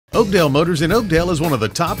Oakdale Motors in Oakdale is one of the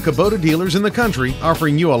top Kubota dealers in the country,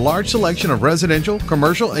 offering you a large selection of residential,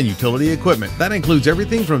 commercial, and utility equipment. That includes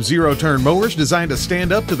everything from zero-turn mowers designed to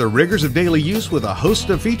stand up to the rigors of daily use, with a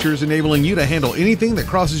host of features enabling you to handle anything that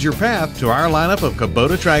crosses your path, to our lineup of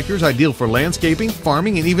Kubota tractors ideal for landscaping,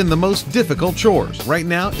 farming, and even the most difficult chores. Right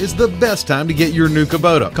now is the best time to get your new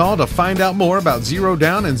Kubota. Call to find out more about zero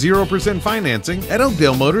down and 0% financing at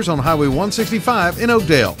Oakdale Motors on Highway 165 in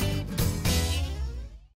Oakdale.